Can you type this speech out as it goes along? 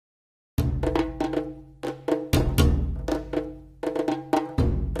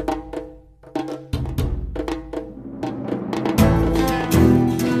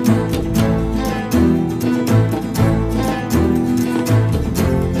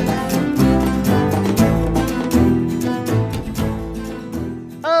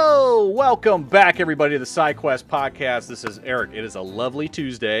Welcome back, everybody, to the SideQuest podcast. This is Eric. It is a lovely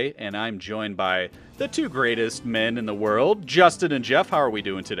Tuesday, and I'm joined by the two greatest men in the world, Justin and Jeff. How are we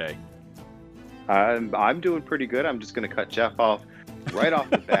doing today? I'm doing pretty good. I'm just going to cut Jeff off right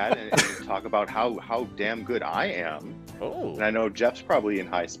off the bat and talk about how damn good I am. Oh, and I know Jeff's probably in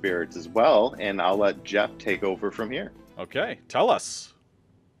high spirits as well, and I'll let Jeff take over from here. Okay, tell us.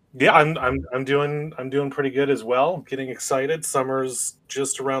 Yeah, I'm doing pretty good as well. Getting excited. Summer's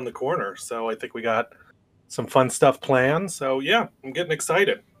just around the corner, so I think we got some fun stuff planned. So yeah, I'm getting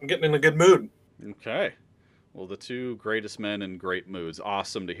excited. I'm getting in a good mood. Okay. Well, the two greatest men in great moods.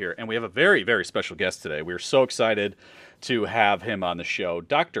 Awesome to hear. And we have a very, very special guest today. We're so excited to have him on the show.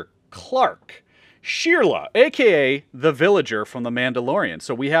 Dr. Clark Shirla, a.k.a. the Villager from The Mandalorian.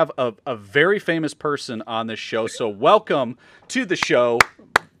 So we have a very famous person on this show. So welcome to the show.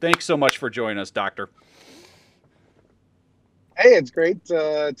 Thanks so much for joining us, Doctor. Hey, it's great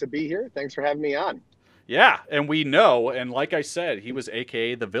to be here. Thanks for having me on. Yeah, and we know, and like I said, he was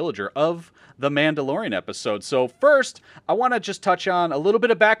a.k.a. the Villager of the Mandalorian episode. So first, I want to just touch on a little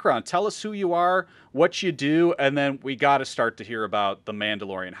bit of background. Tell us who you are, what you do, and then we got to start to hear about the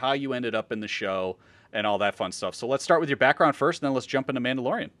Mandalorian, how you ended up in the show, and all that fun stuff. So let's start with your background first, and then let's jump into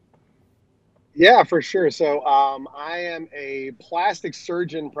Mandalorian. Yeah, for sure. So I am a plastic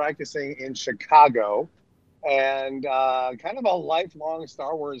surgeon practicing in Chicago and kind of a lifelong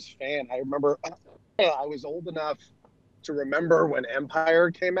Star Wars fan. I remember I was old enough to remember when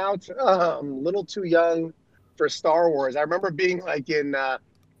Empire came out. A little too young for Star Wars. I remember being like in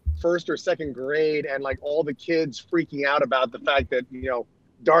first or second grade and like all the kids freaking out about the fact that, you know,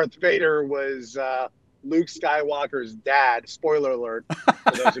 Darth Vader was Luke Skywalker's dad. Spoiler alert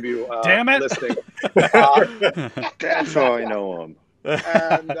for those of you Damn it. listening. That's how I know him.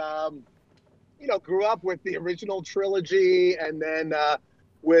 And, you know, grew up with the original trilogy and then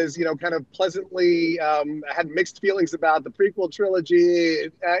was, you know, kind of pleasantly had mixed feelings about the prequel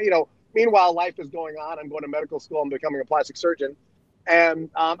trilogy. You know, meanwhile, life is going on. I'm going to medical school. I'm becoming a plastic surgeon. And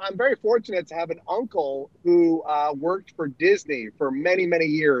I'm very fortunate to have an uncle who worked for Disney for many, many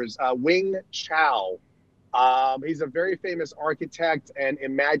years, Wing Chow. He's a very famous architect and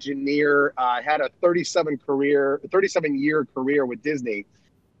Imagineer. Had a 37-year career with Disney,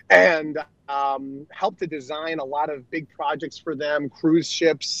 and helped to design a lot of big projects for them, cruise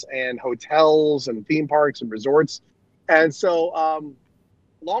ships and hotels and theme parks and resorts. And so,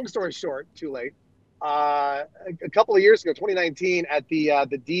 long story short, too late. A couple of years ago, 2019, at the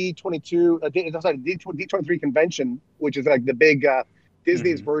D23 convention, which is like the big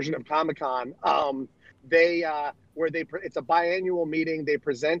Disney's version of Comic-Con. It's a biannual meeting. They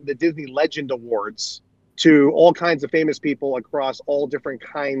present the Disney Legend Awards to all kinds of famous people across all different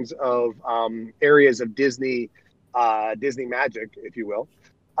kinds of areas of Disney magic, if you will.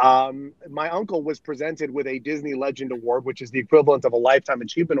 My uncle was presented with a Disney Legend Award, which is the equivalent of a Lifetime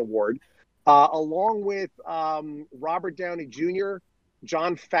Achievement Award, along with Robert Downey Jr.,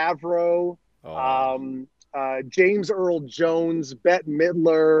 Jon Favreau, James Earl Jones, Bette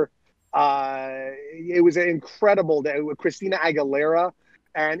Midler. It was an incredible day with Christina Aguilera.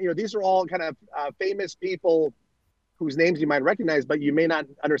 And, you know, these are all kind of famous people whose names you might recognize, but you may not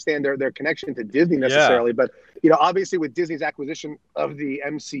understand their connection to Disney necessarily. Yeah. But, you know, obviously with Disney's acquisition of the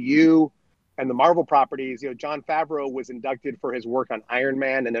MCU and the Marvel properties, you know, Jon Favreau was inducted for his work on Iron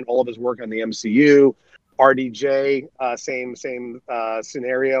Man and then all of his work on the MCU. RDJ, same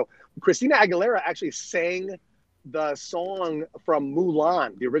scenario. Christina Aguilera actually sang the song from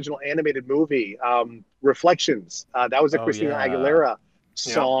Mulan, the original animated movie, Reflections. That was a Christina Aguilera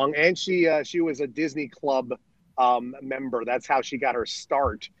song, and she was a Disney Club member. That's how she got her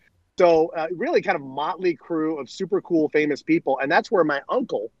start. So really kind of motley crew of super cool, famous people, and that's where my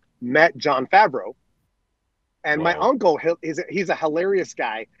uncle met Jon Favreau. And my uncle, he's a hilarious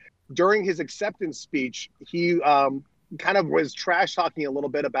guy. During his acceptance speech, he kind of was trash talking a little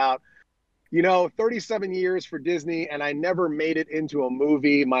bit about, you know, 37 years for Disney, and I never made it into a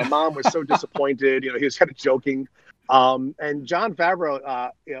movie. My mom was so disappointed. You know, he was kind of joking. And Jon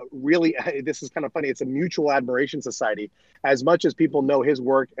Favreau, you know, really, this is kind of funny. It's a mutual admiration society. As much as people know his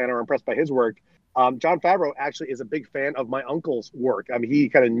work and are impressed by his work, Jon Favreau actually is a big fan of my uncle's work. I mean, he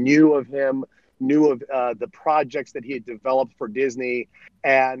kind of knew of him, knew of the projects that he had developed for Disney.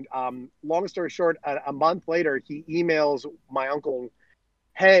 And long story short, a month later, he emails my uncle,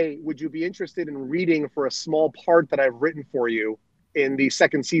 hey, would you be interested in reading for a small part that I've written for you in the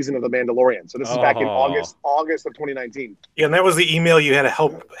second season of The Mandalorian? So this is back in August of 2019. Yeah, and that was the email you had to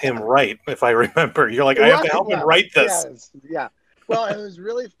help him write, if I remember. You're like, I have to help him write this. Yes, yeah. Well, it was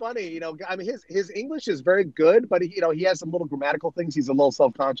really funny. I mean, his English is very good, but he has some little grammatical things. He's a little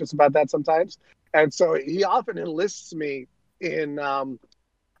self-conscious about that sometimes, and so he often enlists me in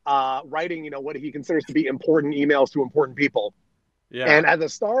writing, what he considers to be important emails to important people. Yeah. And as a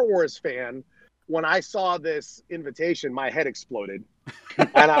Star Wars fan, when I saw this invitation, my head exploded.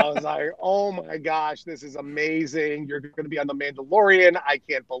 And I was like, oh my gosh, this is amazing. You're going to be on The Mandalorian. I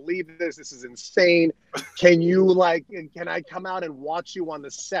can't believe this. This is insane. Can I come out and watch you on the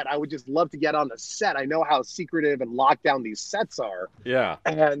set? I would just love to get on the set. I know how secretive and locked down these sets are. Yeah.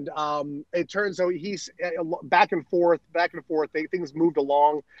 And it turns out he's back and forth. Things moved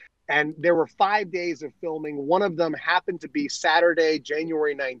along. And there were 5 days of filming. One of them happened to be Saturday,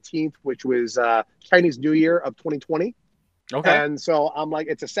 January 19th, which was Chinese New Year of 2020. Okay. And so I'm like,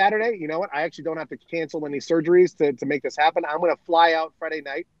 it's a Saturday. You know what? I actually don't have to cancel any surgeries to make this happen. I'm going to fly out Friday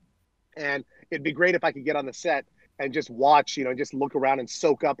night. And it'd be great if I could get on the set and just watch, just look around and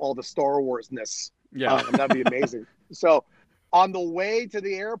soak up all the Star Wars-ness. Yeah. That'd be amazing. So on the way to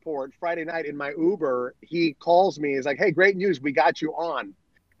the airport Friday night in my Uber, he calls me. He's like, hey, great news. We got you on.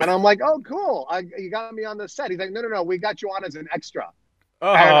 And I'm like, oh, cool. You got me on the set. He's like, no. We got you on as an extra.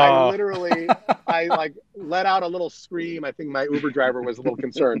 Oh. And I literally, let out a little scream. I think my Uber driver was a little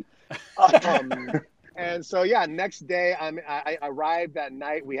concerned. And so, yeah, next day I arrived that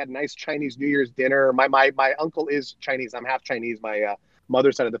night. We had a nice Chinese New Year's dinner. My uncle is Chinese. I'm half Chinese. My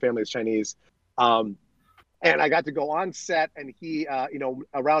mother's side of the family is Chinese. And I got to go on set, and he,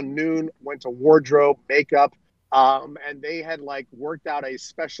 around noon went to wardrobe, makeup. And they had worked out a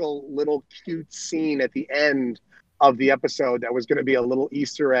special little cute scene at the end of the episode that was going to be a little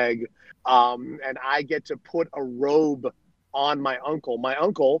Easter egg. And I get to put a robe on my uncle. My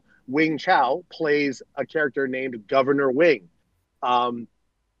uncle, Wing Chow, plays a character named Governor Wing.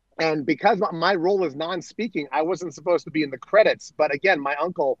 And because my role is non-speaking, I wasn't supposed to be in the credits. But again, my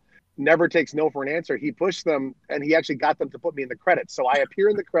uncle never takes no for an answer. He pushed them, and he actually got them to put me in the credits. So I appear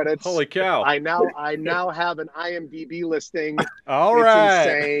in the credits. Holy cow! I now have an IMDb listing. All it's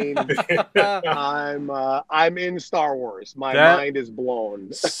right. Insane. I'm in Star Wars. My mind is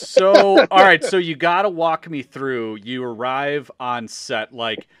blown. So all right. So you got to walk me through. You arrive on set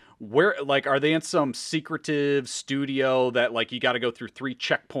where, are they in some secretive studio that you got to go through 3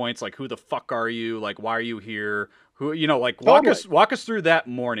 checkpoints? Who the fuck are you? Why are you here? Who, walk us through that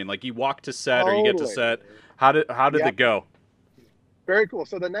morning. You walk to set or you get to set. How did it go? Very cool.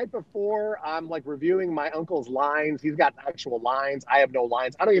 So the night before, I'm reviewing my uncle's lines. He's got actual lines. I have no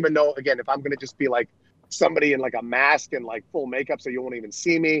lines. I don't even know, again, if I'm going to just be somebody in a mask and full makeup so you won't even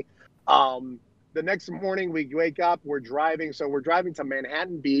see me. The next morning we wake up, we're driving. So we're driving to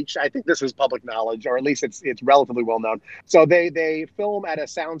Manhattan Beach. I think this is public knowledge, or at least it's relatively well known. So they film at a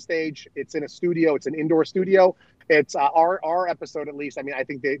soundstage. It's in a studio. It's an indoor studio. It's our episode, at least. I mean, I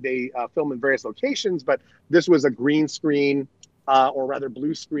think they film in various locations, but this was a green screen, or rather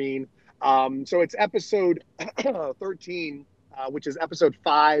blue screen. So it's episode 13, which is episode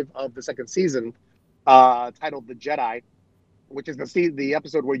 5 of the second season, titled The Jedi, which is the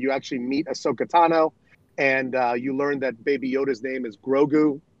episode where you actually meet Ahsoka Tano, and you learn that Baby Yoda's name is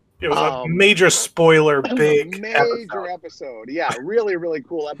Grogu. It was a major spoiler, big episode. Yeah, really, really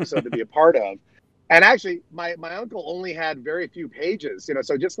cool episode to be a part of. And actually, my uncle only had very few pages,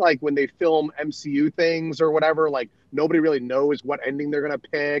 so just when they film MCU things or whatever, nobody really knows what ending they're going to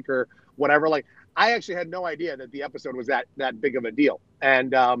pick or whatever. I actually had no idea that the episode was that big of a deal.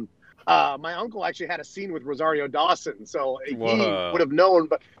 And my uncle actually had a scene with Rosario Dawson, so he would have known,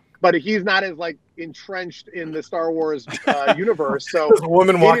 but he's not as entrenched in the Star Wars universe. So there's a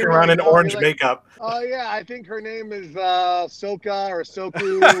woman walking around in orange makeup. Oh yeah, I think her name is Soka or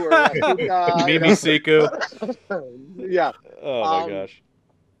Soku or Asuka. Mimi Siku. Yeah. Oh my gosh.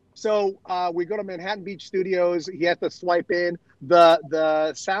 So we go to Manhattan Beach Studios. He has to swipe in the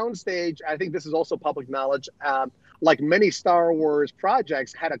soundstage. I think this is also public knowledge. Like many Star Wars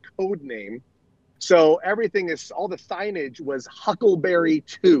projects, had a code name. So all the signage was Huckleberry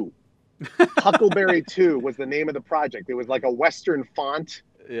 2. Huckleberry 2 was the name of the project. It was like a Western font.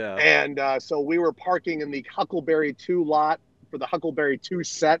 Yeah. And so we were parking in the Huckleberry 2 lot for the Huckleberry 2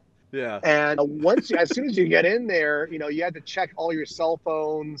 set. Yeah. And as soon as you get in there, you had to check all your cell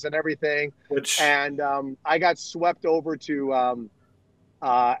phones and everything. And I got swept over to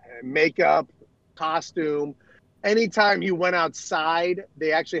makeup, costume. Anytime you went outside,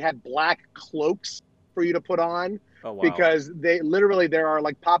 they actually had black cloaks for you to put on. Oh, wow. Because there are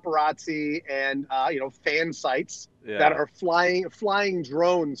like paparazzi and fan sites that are flying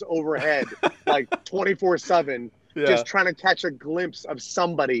drones overhead like 24/7, just trying to catch a glimpse of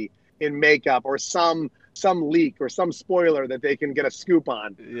somebody in makeup or some some leak or some spoiler that they can get a scoop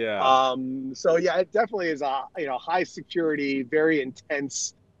on. Yeah. So yeah, it definitely is a high security, very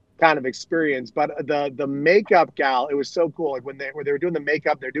intense kind of experience. But the makeup gal, it was so cool. Like when they were doing the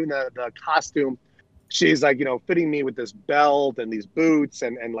makeup, they're doing the costume. She's like, fitting me with this belt and these boots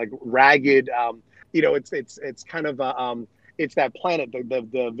and like ragged. It's kind of it's that planet,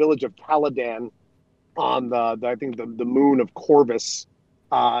 the village of Caladan on the I think the moon of Corvus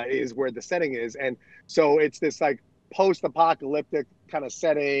is where the setting is, and so it's this like post-apocalyptic kind of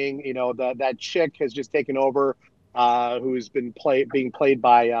setting. That chick has just taken over, who's being played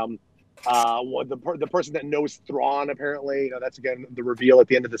by the person that knows Thrawn. Apparently, that's again the reveal at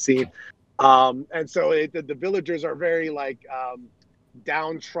the end of the scene. And so the villagers are very like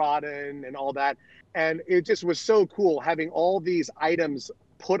downtrodden and all that, and it just was so cool having all these items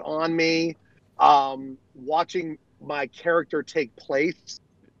put on me, watching my character take place.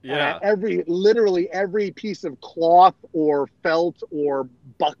 Yeah. Literally every piece of cloth or felt or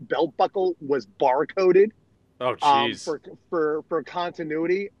belt buckle was barcoded. Oh, jeez. For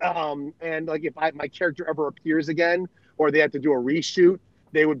continuity. And like if my character ever appears again, or they have to do a reshoot,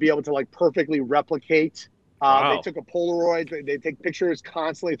 they would be able to like perfectly replicate. Wow. They took a Polaroid. They take pictures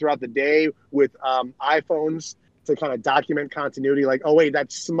constantly throughout the day with iPhones to kind of document continuity. Like, oh wait,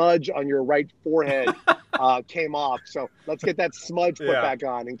 that smudge on your right forehead came off, so let's get that smudge put back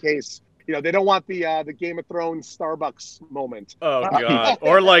on in case they don't want the Game of Thrones Starbucks moment. Oh god,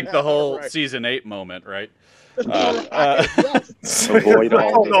 or like the whole right. season 8 moment, right? Yes. Avoid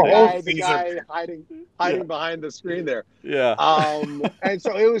all the guy hiding behind the screen there. Yeah. And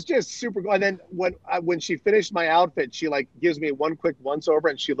so it was just super cool. And then when she finished my outfit, she like gives me one quick once over,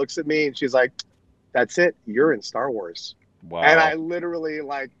 and she looks at me and she's like, "That's it. You're in Star Wars." Wow. And I literally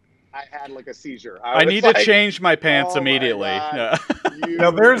I had like a seizure. I need to change my pants immediately. Yeah.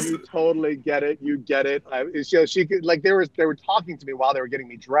 You totally get it. You get it. She could like they were talking to me while they were getting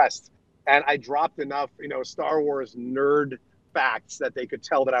me dressed, and I dropped enough Star Wars nerd facts that they could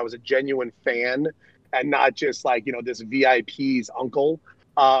tell that I was a genuine fan and not just like this VIP's uncle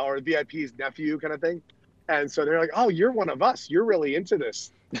or VIP's nephew kind of thing. And so they're like, "Oh, you're one of us. You're really into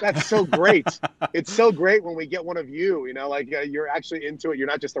this." That's so great. It's so great when we get one of you, you're actually into it. You're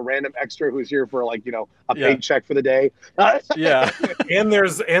not just a random extra who's here for a paycheck for the day. Yeah. And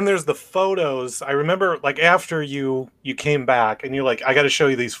there's the photos. I remember like after you came back and you're like, I got to show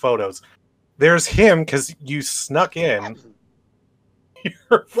you these photos. There's him because you snuck in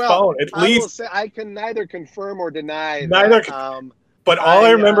your phone. At least will say I can neither confirm or deny. But all I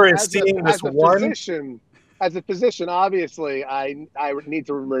remember is seeing this one. As a physician, obviously, I need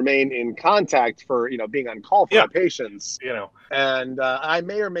to remain in contact for being on call for my patients. And I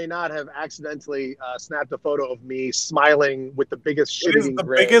may or may not have accidentally snapped a photo of me smiling with the biggest shitting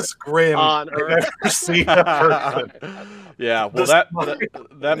grin. Biggest grin on Earth. I've ever seen a person. Yeah, well,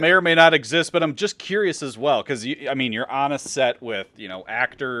 that may or may not exist, but I'm just curious as well because you're on a set with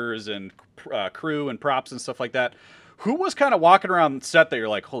actors and crew and props and stuff like that. Who was kind of walking around set that you're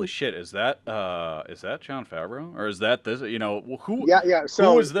like, holy shit, is that Jon Favreau? Or is that this? Who? Yeah.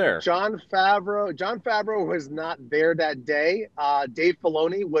 So who was there? Jon Favreau was not there that day. Dave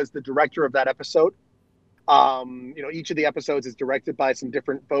Filoni was the director of that episode. Each of the episodes is directed by some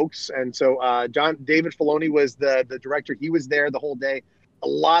different folks. And so David Filoni was the director. He was there the whole day. A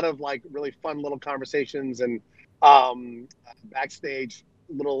lot of like really fun little conversations and backstage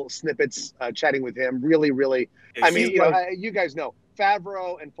little snippets chatting with him. Really, really. You guys know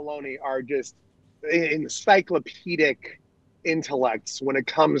Favreau and Filoni are just encyclopedic intellects when it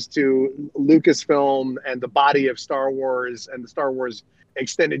comes to Lucasfilm and the body of Star Wars and the Star Wars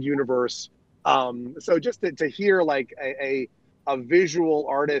extended universe. So just to hear like a visual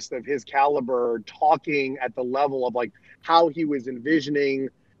artist of his caliber talking at the level of like how he was envisioning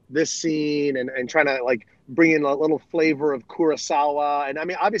this scene and trying to like bring in a little flavor of Kurosawa. And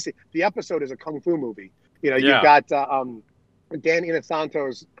obviously the episode is a kung fu movie. You've got Dan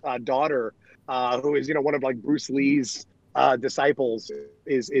Inosanto's daughter, who is one of like Bruce Lee's disciples,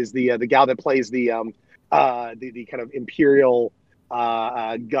 is the gal that plays the kind of imperial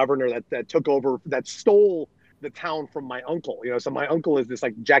governor that took over, that stole the town from my uncle. So my uncle is this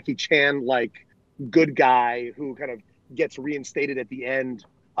like Jackie Chan like good guy who kind of gets reinstated at the end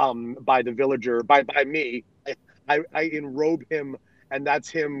by the villager, by me. I enrobe him, and that's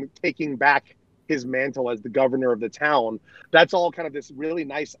him taking back his mantle as the governor of the town. That's all kind of this really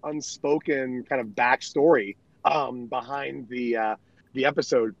nice unspoken kind of backstory behind the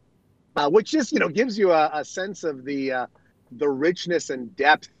episode, which just gives you a sense of the richness and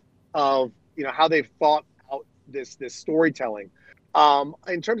depth of how they've thought out this storytelling.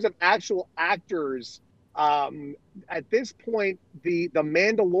 In terms of actual actors, At this point, the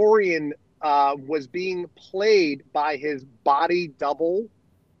Mandalorian was being played by his body double,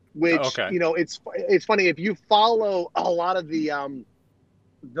 which Okay. it's funny if you follow a lot of the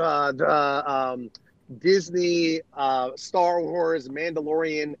Disney, Star Wars,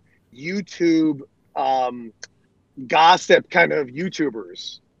 Mandalorian YouTube gossip kind of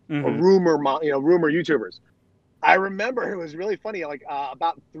YouTubers or Mhm. rumor YouTubers. I remember it was really funny. Like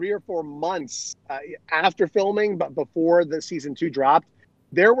about 3 or 4 months after filming, but before the season 2 dropped,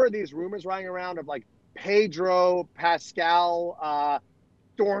 there were these rumors running around of like Pedro Pascal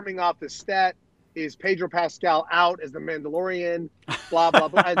storming off the set. Is Pedro Pascal out as the Mandalorian? Blah blah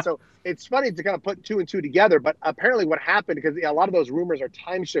blah. And so it's funny to kind of put 2 and 2 together. But apparently, what happened, because a lot of those rumors are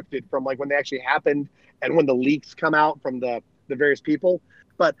time shifted from like when they actually happened and when the leaks come out from the various people.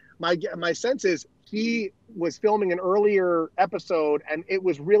 But my sense is he was filming an earlier episode and it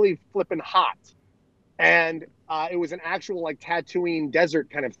was really flipping hot, and it was an actual like Tatooine desert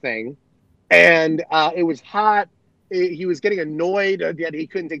kind of thing, and it was hot. He was getting annoyed that he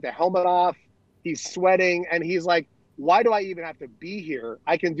couldn't take the helmet off. He's sweating, and he's like, "Why do I even have to be here?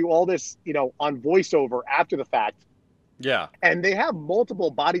 I can do all this, on voiceover after the fact." Yeah. And they have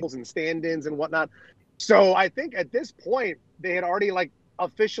multiple bodybuilders and stand-ins and whatnot. So I think at this point they had already like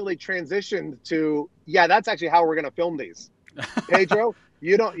officially transitioned to, yeah, that's actually how we're going to film these. Pedro,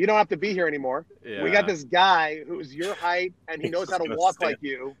 you don't have to be here anymore. Yeah. We got this guy who's your height and he knows how to walk like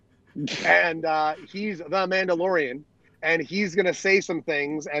you, and he's the Mandalorian, and he's going to say some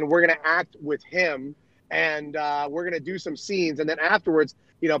things, and we're going to act with him, and we're going to do some scenes, and then afterwards,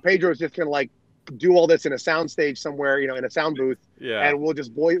 Pedro's just going to like do all this in a soundstage somewhere, in a sound booth, Yeah. and we'll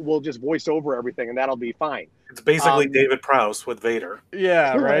just voice over everything, and that'll be fine. It's basically David Prowse with Vader.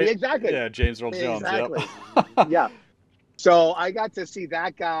 Yeah, right. Exactly. Yeah, James Earl Jones. Exactly. Yep. Yeah. So I got to see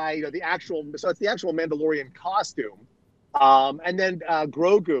that guy, so it's the actual Mandalorian costume. And then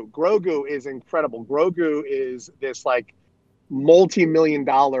Grogu. Grogu is incredible. Grogu is this like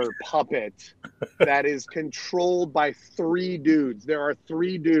multi-million-dollar puppet that is controlled by 3 dudes. There are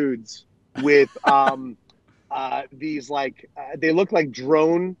 3 dudes with these like they look like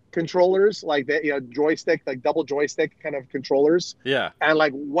drone controllers, like that, joystick, like double joystick kind of controllers. Yeah. And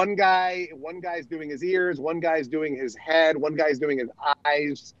like one guy's doing his ears, one guy's doing his head, one guy's doing his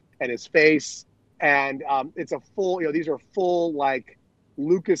eyes and his face. And it's a full, these are full like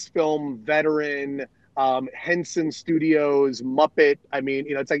Lucasfilm veteran, Henson Studios Muppet. I mean,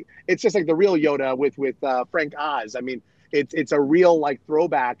 it's just like the real Yoda with Frank Oz. I mean, it's a real like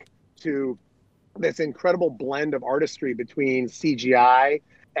throwback to this incredible blend of artistry between CGI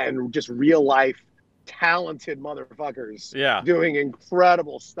and just real life talented motherfuckers doing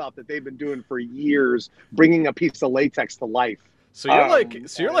incredible stuff that they've been doing for years, bringing a piece of latex to life. So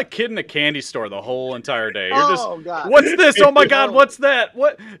you're like kid in a candy store the whole entire day. You're just, God. What's this? Oh my God, what's that?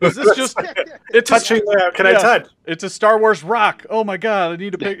 What is this? Just it's touching there. Can I touch? It's a Star Wars rock. Oh my God, I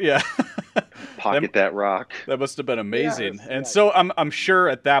need to pick. Yeah. Pocket that rock. That must have been amazing. Yes, and yes. so I'm sure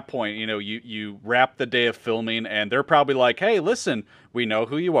at that point, you wrap the day of filming, and they're probably like, "Hey, listen, we know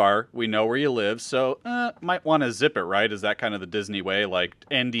who you are, we know where you live, so might want to zip it, right?" Is that kind of the Disney way, like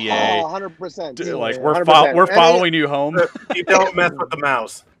NDA? 100%. Like 100%. we're following you home. You don't mess with the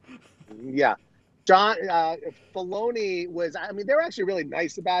mouse. Yeah. John Filoni was. I mean, they were actually really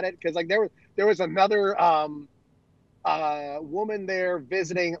nice about it, because like there was another woman there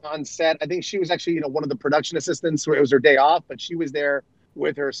visiting on set. I think she was actually one of the production assistants, where it was her day off, but she was there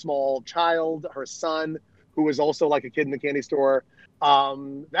with her small child, her son, who was also like a kid in the candy store.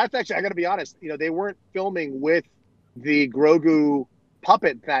 That's actually, I got to be honest, they weren't filming with the Grogu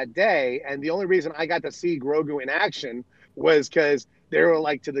puppet that day, and the only reason I got to see Grogu in action was because they were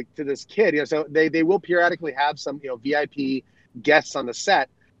like to this kid. So they will periodically have some VIP guests on the set.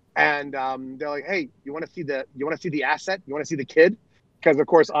 And they're like, "Hey, you want to see the asset? You want to see the kid?" Because of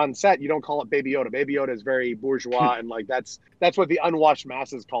course on set you don't call it Baby Yoda. Baby Yoda is very bourgeois, and like that's what the unwashed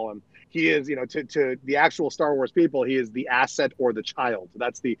masses call him. He is, to the actual Star Wars people, he is the asset or the child.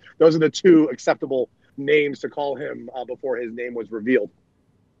 Those are the 2 acceptable names to call him before his name was revealed.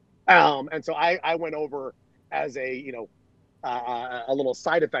 And so I went over as a little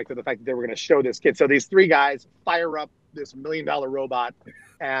side effect of the fact that they were going to show this kid. So these 3 guys fire up this $1 million robot,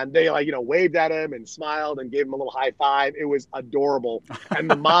 and they waved at him and smiled and gave him a little high five. It was adorable. And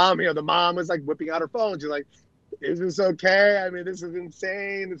the mom was like whipping out her phone. She's like, "Is this okay? I mean, this is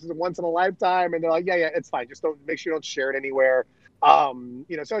insane. This is a once in a lifetime." And they're like, yeah, it's fine. Just make sure you don't share it anywhere. So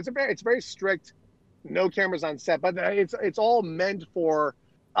it's very strict, no cameras on set, but it's all meant for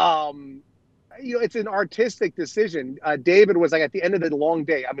it's an artistic decision. David was like at the end of the long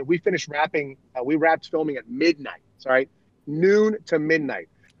day. I mean, we finished wrapping. We wrapped filming at midnight. Sorry, noon to midnight.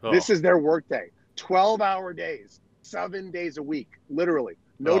 Oh. This is their work day. 12-hour days, 7 days a week, literally,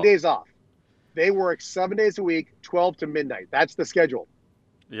 no Oh. days off. They work 7 days a week, 12 to midnight. That's the schedule.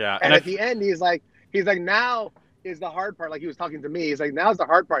 Yeah, And at the end, he's like, now is the hard part. Like he was talking to me. He's like, now's the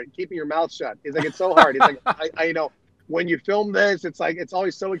hard part, keeping your mouth shut. He's like, it's so hard. He's like, I know when you film this, it's like it's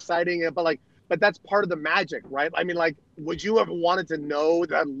always so exciting, but that's part of the magic, right? I mean, like, would you have wanted to know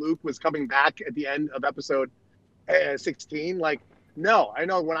that Luke was coming back at the end of episode 16? Like, no. I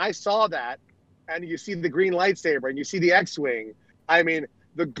know when I saw that, and you see the green lightsaber and you see the X-wing. I mean,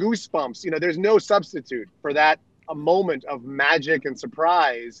 the goosebumps. You know, there's no substitute for that. A moment of magic and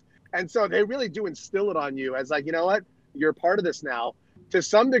surprise. And so they really do instill it on you as like, you know what, you're part of this now. To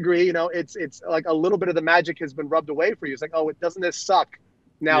some degree, you know, it's like a little bit of the magic has been rubbed away for you. It's like, oh, doesn't this suck?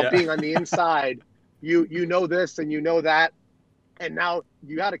 Now being on the inside, you know this and you know that, and now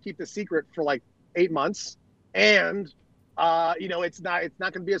you got to keep the secret for like 8 months, and you know it's not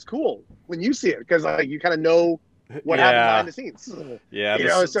going to be as cool when you see it because like you kind of know what happened behind the scenes. Yeah, you the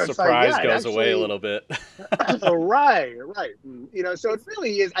know, so surprise like, goes away a little bit. right. You know, so it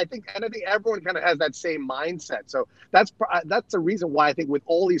really is. I think everyone kind of has that same mindset. So that's the reason why I think with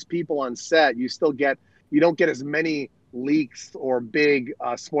all these people on set, you don't get as many leaks or big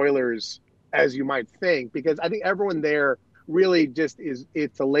spoilers as you might think, because I think everyone there really just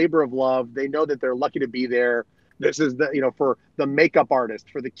it's a labor of love. They know that they're lucky to be there. This is for the makeup artist,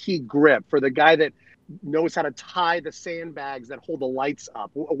 for the key grip, for the guy that knows how to tie the sandbags that hold the lights up.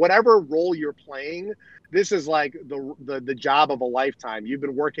 Whatever role you're playing, this is like the job of a lifetime. You've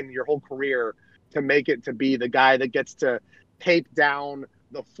been working your whole career to make it to be the guy that gets to tape down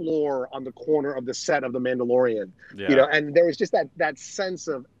the floor on the corner of the set of The Mandalorian. Yeah. You know, and there was just that sense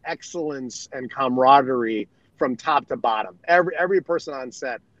of excellence and camaraderie from top to bottom. Every person on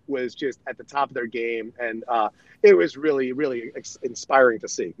set was just at the top of their game, and it was really, really inspiring to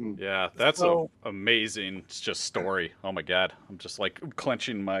see. Yeah, that's an amazing just story. Oh my god, I'm just like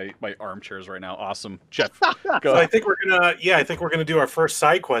clenching my armchairs right now. Awesome, Jeff. Go. So I think we're gonna do our first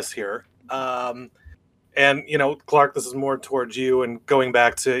side quest here. And Clark, this is more towards you. And going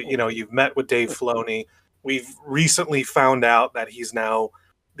back to you've met with Dave Filoni. We've recently found out that he's now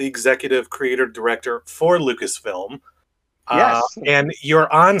the executive creator director for Lucasfilm. Yes. And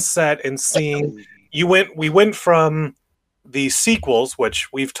you're on set and seeing we went from the sequels,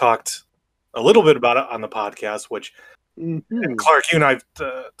 which we've talked a little bit about it on the podcast, which and Clark, you and I've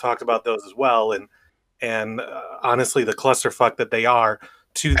talked about those as well, and honestly the clusterfuck that they are,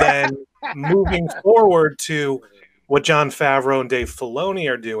 to then moving forward to what Jon Favreau and Dave Filoni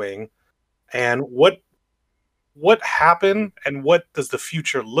are doing, and what happened and what does the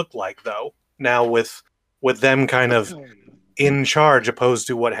future look like though now with them kind of in charge, opposed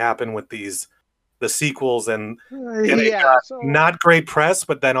to what happened with the sequels and it got not great press,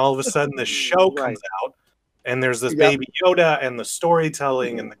 but then all of a sudden the show comes out and there's this baby Yoda and the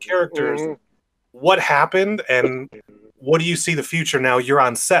storytelling and the characters. What happened and what do you see the future now? You're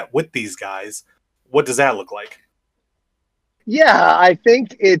on set with these guys. What does that look like? Yeah, I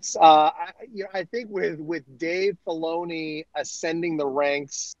think it's I think with Dave Filoni ascending the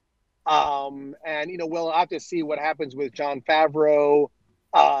ranks, and we'll have to see what happens with Jon Favreau,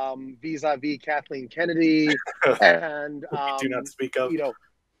 vis-a-vis Kathleen Kennedy, and do not speak of.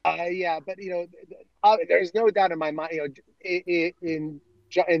 But there's no doubt in my mind, in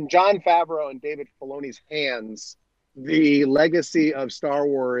Jon Favreau and David Filoni's hands, the legacy of Star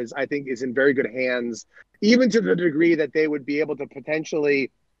Wars, I think, is in very good hands, even to the degree that they would be able to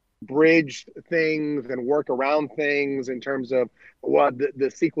potentially bridge things and work around things in terms of the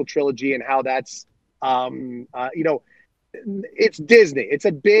sequel trilogy and how that's, it's Disney. It's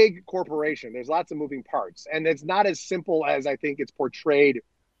a big corporation. There's lots of moving parts, and it's not as simple as I think it's portrayed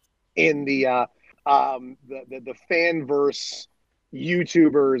in the fanverse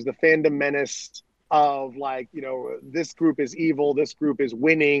YouTubers, the fandom menace of this group is evil, this group is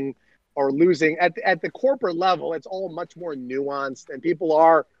winning or losing. At the corporate level, it's all much more nuanced, and people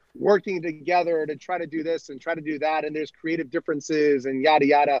are working together to try to do this and try to do that, and there's creative differences and yada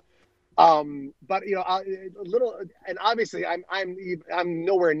yada. But a little, and obviously I'm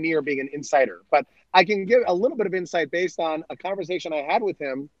nowhere near being an insider, but I can give a little bit of insight based on a conversation I had with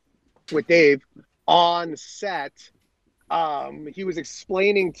Dave on set. He was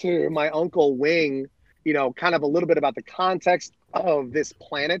explaining to my uncle Wing, kind of a little bit about the context of this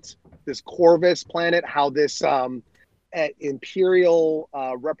planet, this Corvus planet, how this imperial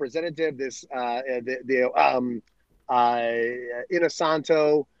representative, this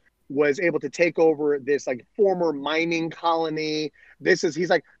Inosanto, was able to take over this like former mining colony. This is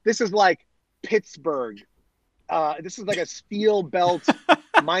like Pittsburgh. This is like a steel belt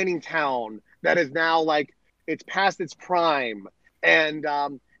mining town that is now like it's past its prime, and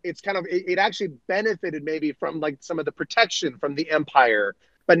it's kind of it actually benefited maybe from like some of the protection from the Empire.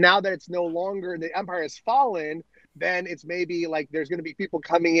 But now that it's no longer, the Empire has fallen, then it's maybe like there's going to be people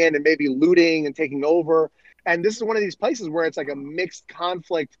coming in and maybe looting and taking over. And this is one of these places where it's like a mixed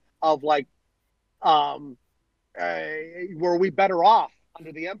conflict of like, were we better off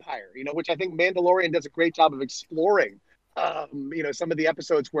under the Empire? You know, which I think Mandalorian does a great job of exploring. You know, some of the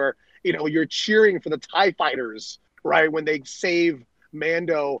episodes where, you know, you're cheering for the TIE fighters, right, when they save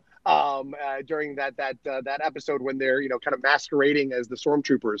Mando during that episode when they're, you know, kind of masquerading as the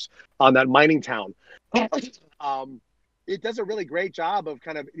stormtroopers on that mining town. It does a really great job of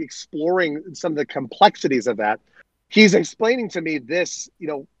kind of exploring some of the complexities of that. He's explaining to me this, you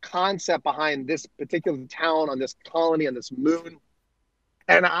know, concept behind this particular town on this colony on this moon.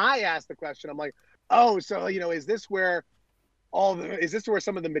 And I asked the question, I'm like, oh, so, you know, is this where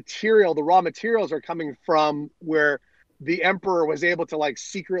some of the material, the raw materials are coming from, where the Emperor was able to like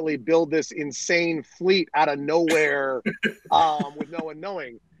secretly build this insane fleet out of nowhere with no one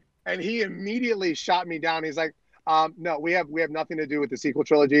knowing? And he immediately shot me down. He's like, no, we have nothing to do with the sequel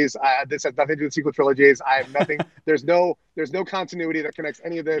trilogies. This has nothing to do with sequel trilogies. I have nothing. There's no continuity that connects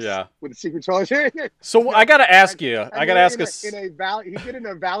any of this with the sequel trilogy. So I got to ask you. He did it in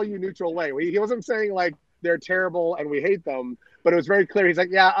a value neutral way. He wasn't saying like they're terrible and we hate them, but it was very clear. He's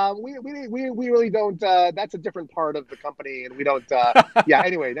like, yeah, we really don't. That's a different part of the company, and we don't. Yeah.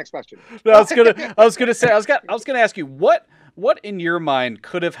 Anyway, next question. No, I was gonna ask you what in your mind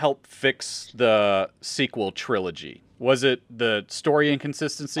could have helped fix the sequel trilogy? Was it the story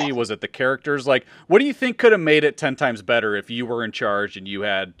inconsistency? Was it the characters? Like, what do you think could have made it 10 times better if you were in charge and you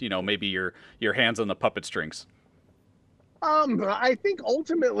had, you know, maybe your hands on the puppet strings? I think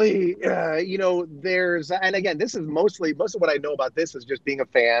ultimately, you know, and again, this is most of what I know about this is just being a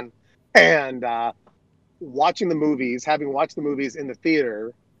fan and watching the movies, having watched the movies in the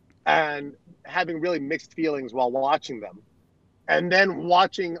theater and having really mixed feelings while watching them. And then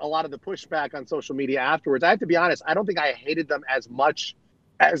watching a lot of the pushback on social media afterwards. I have to be honest, I don't think I hated them as much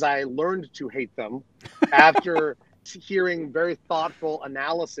as I learned to hate them after hearing very thoughtful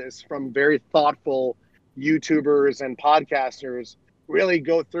analysis from very thoughtful YouTubers and podcasters really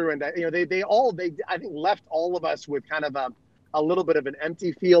go through, and that, you know, they I think left all of us with kind of a little bit of an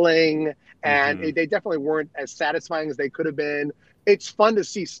empty feeling, and they definitely weren't as satisfying as they could have been. It's fun to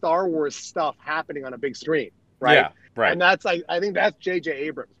see Star Wars stuff happening on a big screen, right? Yeah, right. And that's like, I think that's J.J.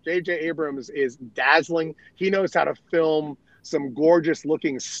 Abrams. J.J. Abrams is dazzling. He knows how to film some gorgeous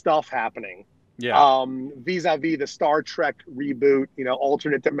looking stuff happening. Yeah. Vis-a-vis the Star Trek reboot, you know,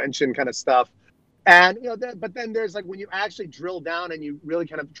 alternate dimension kind of stuff. And, you know, but then there's like when you actually drill down and you really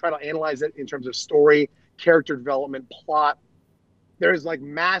kind of try to analyze it in terms of story, character development, plot, there's like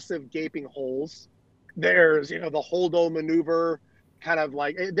massive gaping holes. There's, you know, the Holdo maneuver, kind of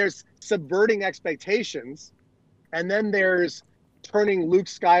like there's subverting expectations. And then there's turning Luke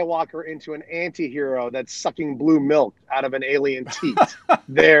Skywalker into an anti-hero that's sucking blue milk out of an alien teat.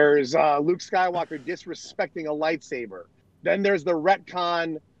 There's Luke Skywalker disrespecting a lightsaber. Then there's the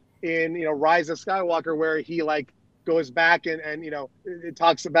retcon in, you know, Rise of Skywalker, where he like goes back and you know, it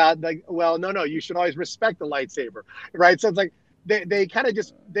talks about like, well, no, you should always respect the lightsaber, right? So it's like they kind of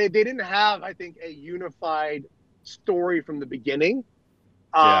just they didn't have, I think, a unified story from the beginning.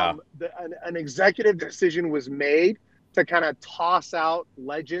 An executive decision was made to kind of toss out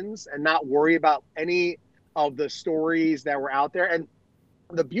Legends and not worry about any of the stories that were out there. And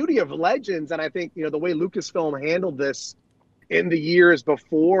the beauty of Legends, and I think, you know, the way Lucasfilm handled this in the years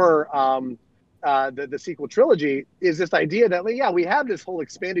before the sequel trilogy, is this idea that, yeah, we have this whole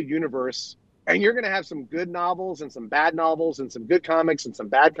expanded universe, and you're going to have some good novels and some bad novels and some good comics and some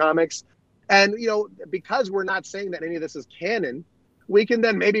bad comics. And, you know, because we're not saying that any of this is canon, we can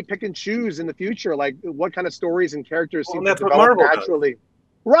then maybe pick and choose in the future, like what kind of stories and characters seem to develop naturally.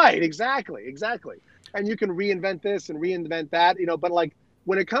 Right, exactly. And you can reinvent this and reinvent that, you know, but like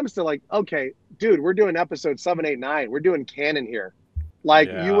when it comes to like, okay, dude, we're doing episode 7, 8, 9. We're doing canon here. Like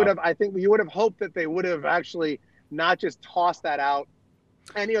I think you would have hoped that they would have actually not just tossed that out.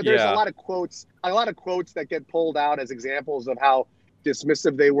 And, you know, there's a lot of quotes that get pulled out as examples of how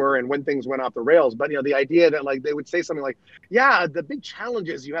dismissive they were and when things went off the rails. But, you know, the idea that like they would say something like, yeah, the big challenge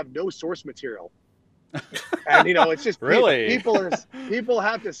is you have no source material. And, you know, it's just really people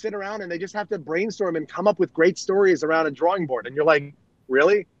have to sit around and they just have to brainstorm and come up with great stories around a drawing board. And you're like,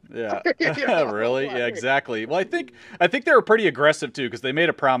 really? Yeah. You know, Really? Yeah, like- exactly. Well, I think they were pretty aggressive too, because they made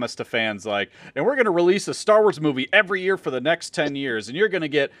a promise to fans like, and we're going to release a Star Wars movie every year for the next 10 years, and you're going to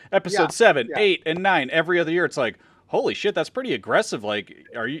get episode Yeah, 7, yeah. 8, and 9 every other year. It's like, holy shit, that's pretty aggressive. Like,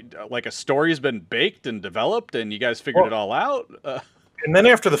 are you like a story's been baked and developed, and you guys figured it all out? And then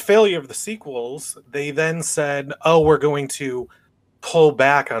after the failure of the sequels, they then said, "Oh, we're going to pull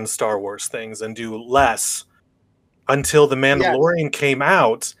back on Star Wars things and do less," until The Mandalorian came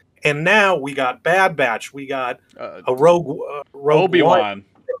out, and now we got Bad Batch, we got a Rogue Obi-Wan.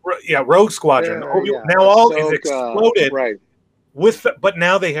 Rogue Squadron. Now all is exploded right. but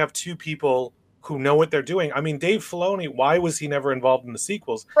now they have two people who know what they're doing. I mean, Dave Filoni, why was he never involved in the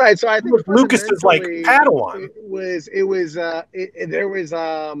sequels? Right. So I think Lucas is like Padawan. There was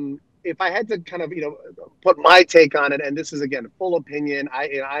if I had to kind of put my take on it, and this is again full opinion.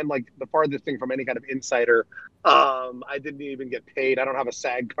 I'm like the farthest thing from any kind of insider. I didn't even get paid. I don't have a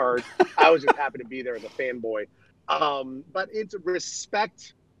SAG card. I was just happy to be there as a fanboy. But it's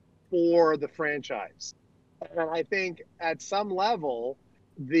respect for the franchise, and I think at some level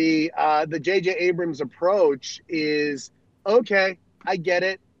the J.J. Abrams approach is okay. I get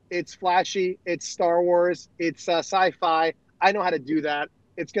it. It's flashy. It's Star Wars. It's sci-fi. I know how to do that.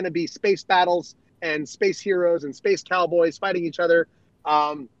 It's going to be space battles and space heroes and space cowboys fighting each other.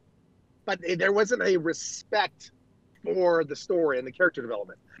 But there wasn't a respect for the story and the character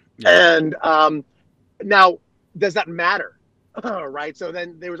development. Yeah. And now, does that matter? Right. So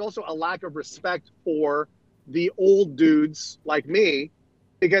then there was also a lack of respect for the old dudes like me,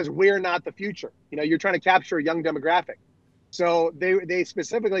 because we're not the future. You're trying to capture a young demographic. So they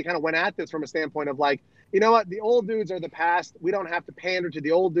specifically kind of went at this from a standpoint of like, you know what? The old dudes are the past. We don't have to pander to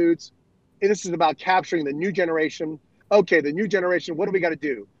the old dudes. This is about capturing the new generation. Okay, the new generation, what do we got to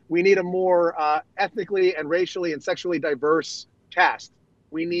do? We need a more ethnically and racially and sexually diverse cast.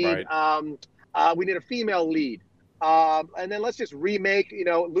 We need we need a female lead. And then let's just remake,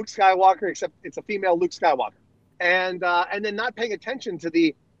 Luke Skywalker, except it's a female Luke Skywalker. And then not paying attention to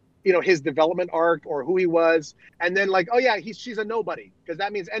the, his development arc or who he was. And then like, oh yeah, she's a nobody, because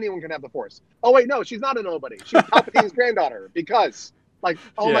that means anyone can have the Force. Oh wait, no, she's not a nobody. She's Palpatine's granddaughter, because like,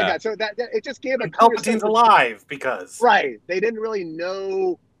 oh my God. So that it just gave a Palpatine's alive because. Right. They didn't really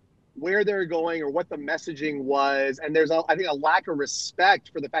know where they're going or what the messaging was. And there's I think a lack of respect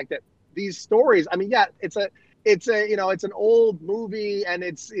for the fact that these stories, I mean, yeah, it's an old movie, and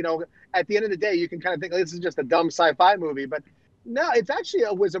it's, at the end of the day, you can kind of think, this is just a dumb sci-fi movie, but no, it's actually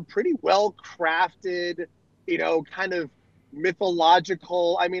was a pretty well crafted, kind of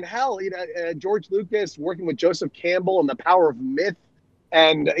mythological. I mean, hell, George Lucas working with Joseph Campbell and the power of myth,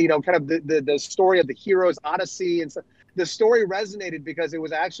 and kind of the story of the hero's odyssey and stuff. The story resonated because it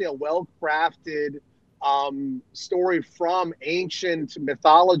was actually a well crafted story from ancient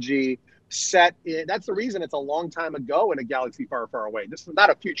mythology set in. That's the reason it's a long time ago in a galaxy far, far away. This is not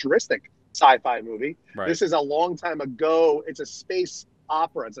a futuristic sci-fi movie. Right. This is a long time ago. It's a space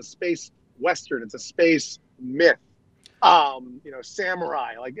opera. It's a space western. It's a space myth.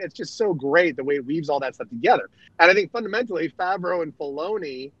 Samurai. Like, it's just so great the way it weaves all that stuff together. And I think fundamentally, Favreau and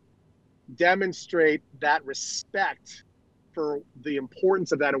Filoni demonstrate that respect for the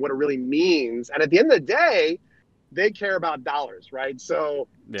importance of that and what it really means. And at the end of the day, they care about dollars, right? So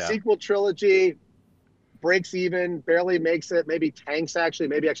sequel trilogy breaks even, barely makes it, maybe tanks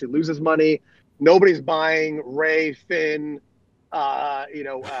maybe actually loses money. Nobody's buying Rey, Finn,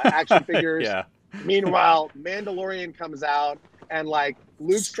 action figures. Yeah. Meanwhile, Mandalorian comes out, and like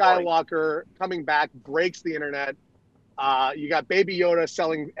Luke Skywalker coming back breaks the internet. You got Baby Yoda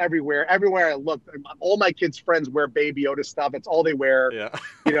selling everywhere. Everywhere I look, all my kids' friends wear Baby Yoda stuff. It's all they wear.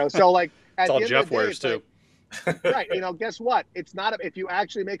 Yeah. So like at it's the all end Jeff of the day, wears too. Right. Guess what? It's not, if you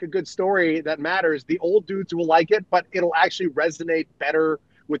actually make a good story that matters, the old dudes will like it, but it'll actually resonate better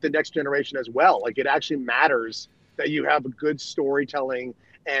with the next generation as well. Like, it actually matters that you have a good storytelling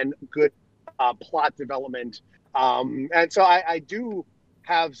and good plot development. And so I do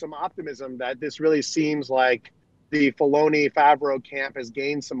have some optimism that this really seems like the Filoni Favreau camp has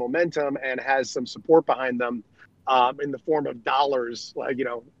gained some momentum and has some support behind them. In the form of dollars, like,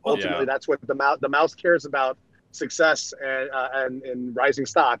 ultimately that's what the mouse cares about: success and rising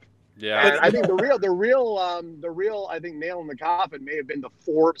stock. Yeah, and I think the real I think nail in the coffin may have been the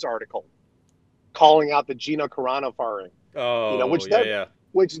Forbes article calling out the Gina Carano firing. Oh,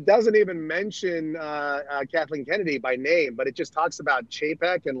 which doesn't even mention Kathleen Kennedy by name, but it just talks about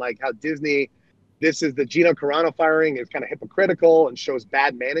Chapek and like how Disney. This is the Gina Carano firing is kind of hypocritical and shows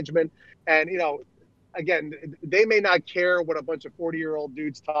bad management. And again, they may not care what a bunch of 40-year-old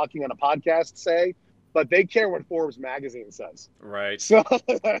dudes talking on a podcast say, but they care what Forbes magazine says. Right. So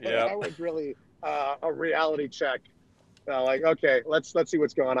Yep. that was really a reality check. Like, okay, let's see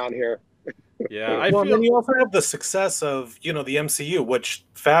what's going on here. Yeah, I Well, and then feel you also have the success of, the MCU, which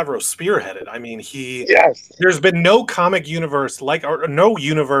Favreau spearheaded. I mean, Yes. there's been no comic universe or no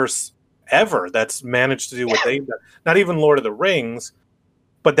universe ever that's managed to do what they've done. Not even Lord of the Rings,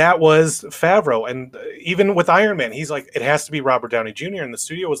 but that was Favreau. And even with Iron Man, he's like, it has to be Robert Downey Jr. And the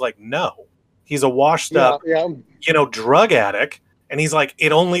studio was like, no, he's a washed up, Yeah. drug addict. And he's like,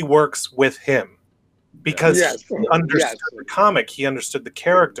 it only works with him because Yes. he understood the comic, he understood the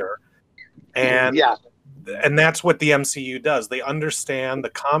character. And that's what the MCU does. They understand the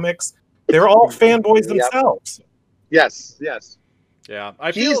comics. They're all fanboys themselves. Yes. yeah,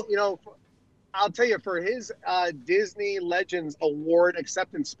 I He's, feel I'll tell you, for his Disney Legends Award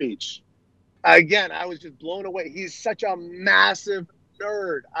acceptance speech, again, I was just blown away. He's such a massive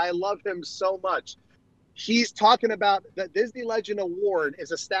nerd. I love him so much. He's talking about the Disney Legend Award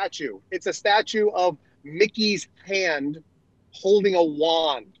is a statue. It's a statue of Mickey's hand holding a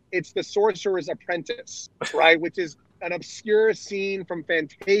wand. It's the Sorcerer's Apprentice, right? Which is an obscure scene from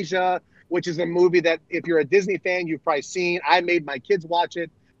Fantasia, which is a movie that if you're a Disney fan, you've probably seen. I made my kids watch it,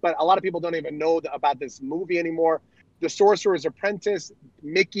 but a lot of people don't even know about this movie anymore. The Sorcerer's Apprentice,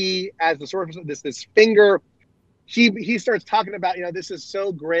 Mickey as the sorcerer, this finger. He starts talking about, this is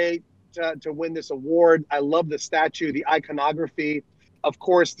so great to win this award. I love the statue, the iconography. Of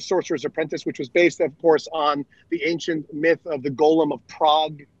course, the Sorcerer's Apprentice, which was based, of course, on the ancient myth of the Golem of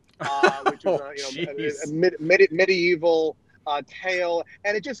Prague, which is a medieval tale.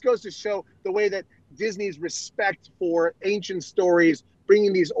 And it just goes to show the way that Disney's respect for ancient stories,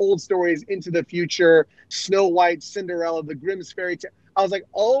 bringing these old stories into the future, Snow White, Cinderella, the Grimm's fairy tale. I was like,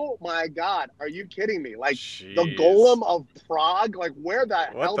 oh my God, are you kidding me? Like, Jeez. the Golem of Prague? Like, where the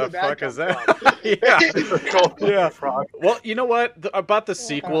hell did that come from? Yeah. Well, you know what? About the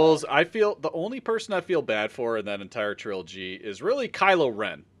sequels, I feel the only person I feel bad for in that entire trilogy is really Kylo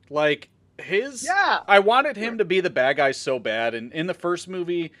Ren. Like, I wanted him to be the bad guy so bad. And in the first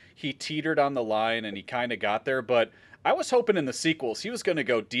movie, he teetered on the line and he kind of got there. But I was hoping in the sequels he was going to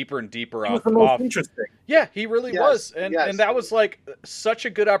go deeper and deeper off. Interesting. Yeah, he really was. And that was like such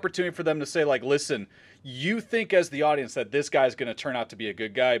a good opportunity for them to say, like, listen, you think as the audience that this guy's going to turn out to be a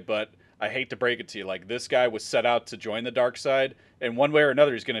good guy, but I hate to break it to you, like, this guy was set out to join the dark side, and one way or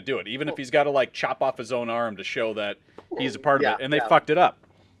another he's going to do it, even if he's got to, like, chop off his own arm to show that he's a part of it, and they fucked it up.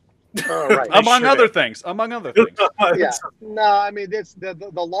 Right. among other things. Yeah. No, I mean, it's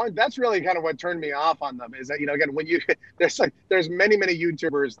the long. That's really kind of what turned me off on them. Is that, again, when there's many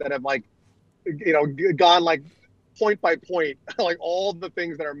YouTubers that have, like, gone like point by point, like all the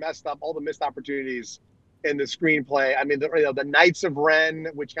things that are messed up, all the missed opportunities in the screenplay. I mean, the Knights of Ren,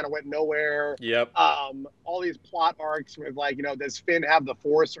 which kind of went nowhere. Yep. All these plot arcs with, like, does Finn have the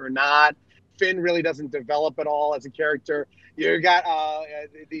Force or not? Finn really doesn't develop at all as a character. You got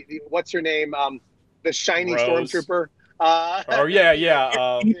the what's her name? The shiny Rose. Stormtrooper.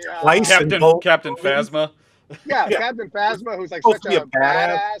 Captain Phasma. Yeah, Captain Phasma, who's like such a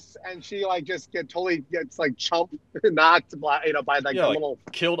badass, and she like just totally gets like knocked by like a little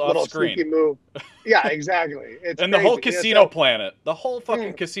killed off screen sneaky move. Yeah, exactly. It's and crazy. The whole casino planet, the whole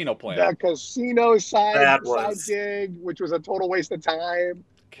fucking casino planet, the casino side gig, which was a total waste of time.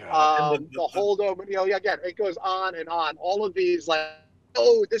 The holdover, again, it goes on and on. All of these, like,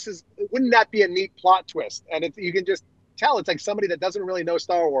 wouldn't that be a neat plot twist? And you can just tell it's like somebody that doesn't really know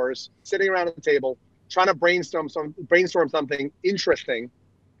Star Wars sitting around at the table trying to brainstorm something interesting.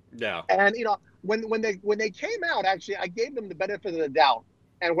 Yeah. And when they came out, actually, I gave them the benefit of the doubt.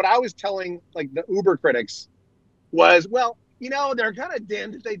 And what I was telling, like, the Uber critics was, well, they're kind of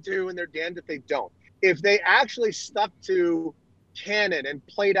damned if they do and they're damned if they don't. If they actually stuck to canon and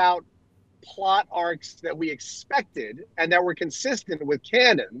played out plot arcs that we expected and that were consistent with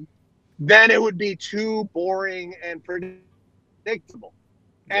canon, then it would be too boring and predictable.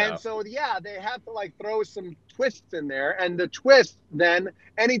 And so, they have to, like, throw some twists in there. And the twist, then,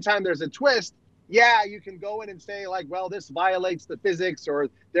 anytime there's a twist, you can go in and say, like, well, this violates the physics, or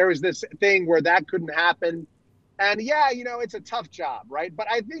there was this thing where that couldn't happen. And it's a tough job, right? But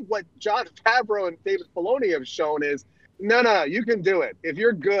I think what Jon Favreau and David Filoni have shown is, no, you can do it. If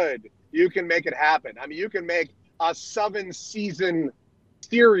you're good, you can make it happen. I mean, you can make a 7-season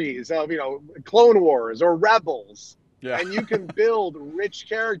series of, Clone Wars or Rebels. Yeah. And you can build rich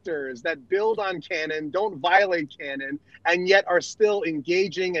characters that build on canon, don't violate canon, and yet are still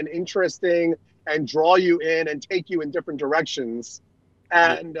engaging and interesting and draw you in and take you in different directions.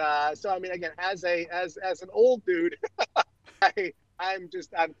 And so, I mean, again, as an old dude,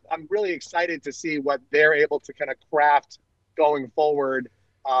 I'm really excited to see what they're able to kind of craft going forward.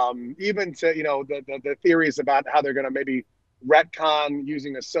 Even to, you know, the theories about how they're going to maybe retcon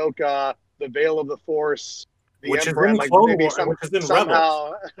using Ahsoka, the Veil of the Force, the Which Emperor, is in like Clone maybe Wars, which is in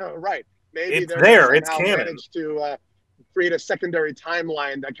somehow, right. Maybe It's they're there, gonna it's somehow canon. manage to create a secondary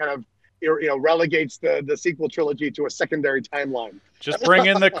timeline that kind of, you know, relegates the sequel trilogy to a secondary timeline. Just bring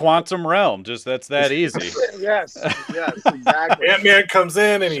in the quantum realm. Just that's that easy. Yes, exactly. Ant-Man comes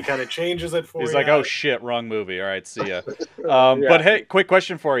in and he kind of changes it for He's you. like, oh shit, wrong movie. All right, see ya. Yeah. But hey, quick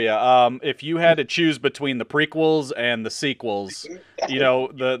question for you. If you had to choose between the prequels and the sequels, you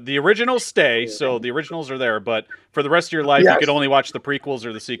know, the originals stay, so the originals are there, but for the rest of your life, you Yes. could only watch the prequels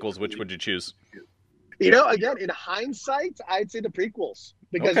or the sequels. Which would you choose? You know, again, in hindsight, I'd say the prequels,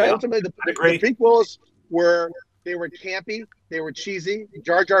 because Okay. ultimately the agree. prequels were campy, they were cheesy.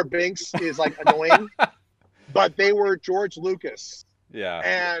 Jar Jar Binks is like annoying, but they were George Lucas, Yeah.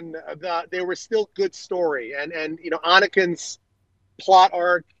 and they were still good story. And you know, Anakin's plot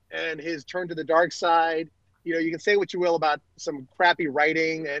arc and his turn to the dark side. You know, you can say what you will about some crappy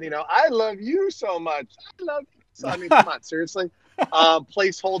writing, and you know, I love you so much. I love you. So, I mean, come on, seriously.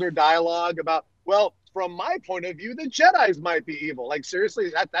 Placeholder dialogue about, well, from my point of view, the Jedis might be evil. Like,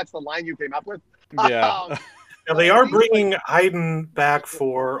 seriously, that's the line you came up with. Yeah. Now, they are bringing Hayden back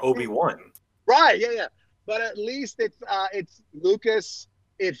for Obi-Wan. Right, yeah. But at least it's Lucas.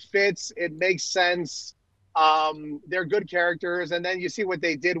 It fits. It makes sense. They're good characters, and then you see what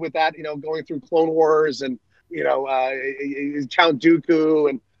they did with that. You know, going through Clone Wars, and you know, Count Dooku,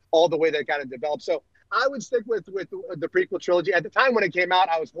 and all the way that kind of developed. So I would stick with the prequel trilogy. At the time when it came out,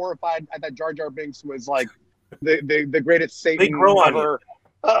 I was horrified. I thought Jar Jar Binks was like the greatest Satan They grow on ever.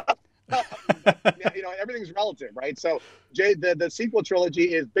 You know, everything's relative, right? So the sequel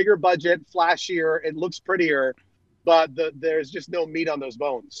trilogy is bigger budget, flashier, it looks prettier, but there's just no meat on those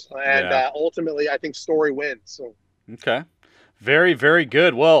bones. And ultimately, I think story wins. So Okay. Very, very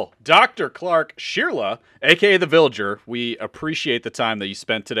good. Well, Dr. Clark Shirla, a.k.a. The Villager, we appreciate the time that you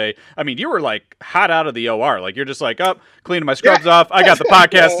spent today. I mean, you were, like, hot out of the OR. Like, you're just like, oh, cleaning my scrubs off. I got the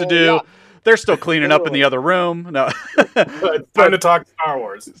podcast to do. Yeah. They're still cleaning up in the other room. No. It's time to talk Star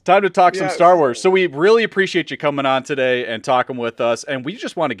Wars. It's time to talk some Yes. Star Wars. So we really appreciate you coming on today and talking with us. And we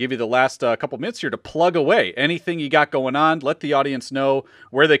just want to give you the last couple minutes here to plug away anything you got going on. Let the audience know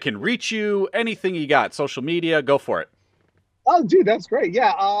where they can reach you. Anything you got, social media, go for it. Oh, dude, that's great.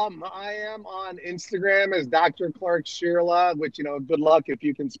 Yeah, I am on Instagram as Dr. Clark Shirla, which, you know, good luck if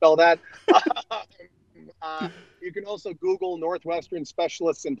you can spell that. You can also Google Northwestern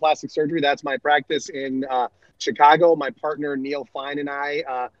Specialists in Plastic Surgery. That's my practice in Chicago. My partner, Neil Fine, and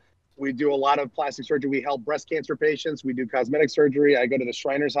I, we do a lot of plastic surgery. We help breast cancer patients. We do cosmetic surgery. I go to the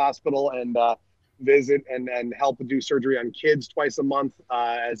Shriners Hospital and visit and help do surgery on kids twice a month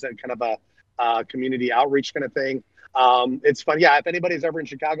as a kind of a community outreach kind of thing. It's fun. Yeah, if anybody's ever in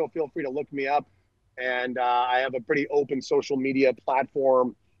Chicago, feel free to look me up. And I have a pretty open social media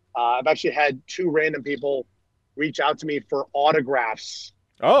platform. I've actually had 2 random people reach out to me for autographs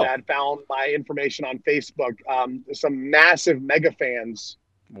that found my information on Facebook. Some massive mega fans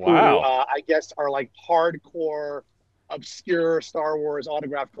who I guess are like hardcore, obscure Star Wars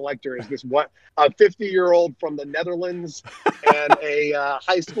autograph collectors. A 50-year-old from the Netherlands and a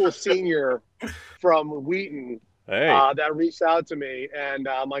high school senior from Wheaton. That reached out to me, and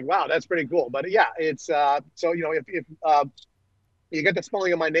I'm like, wow, that's pretty cool. But yeah, it's so, you know, if you get the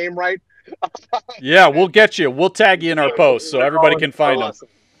spelling of my name right, yeah, we'll get you. We'll tag you in our post so everybody can find them. Awesome.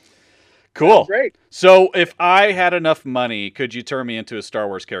 Cool. Great. So if I had enough money, could you turn me into a Star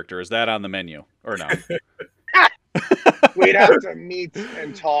Wars character? Is that on the menu or no? We'd have to meet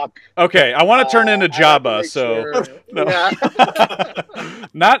and talk. Okay, I want to turn into Jabba, so no.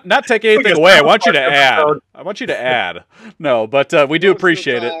 not take anything away. I want you to add. No, but we do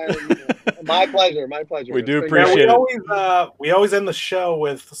appreciate it. My pleasure. We do appreciate it. We always end the show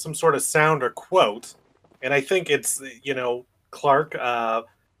with some sort of sound or quote, and I think it's, you know, Clark,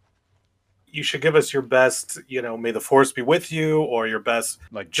 you should give us your best, you know, may the force be with you, or your best,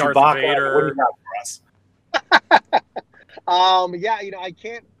 like Darth Chewbacca. Vader. What do you got for us? Yeah, you know, I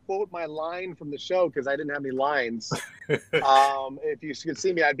can't quote my line from the show because I didn't have any lines. If you could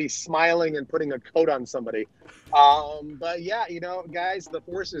see me, I'd be smiling and putting a coat on somebody. But yeah, you know, guys, the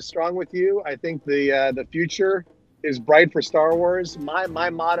force is strong with you. I think the future is bright for Star Wars. My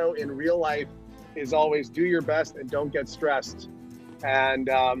motto in real life is always do your best and don't get stressed. And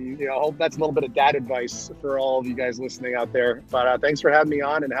you know, I hope that's a little bit of dad advice for all of you guys listening out there. But thanks for having me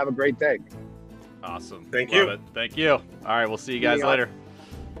on, and have a great day. Awesome. Thank Love you. it. Thank you. All right, we'll see you guys later.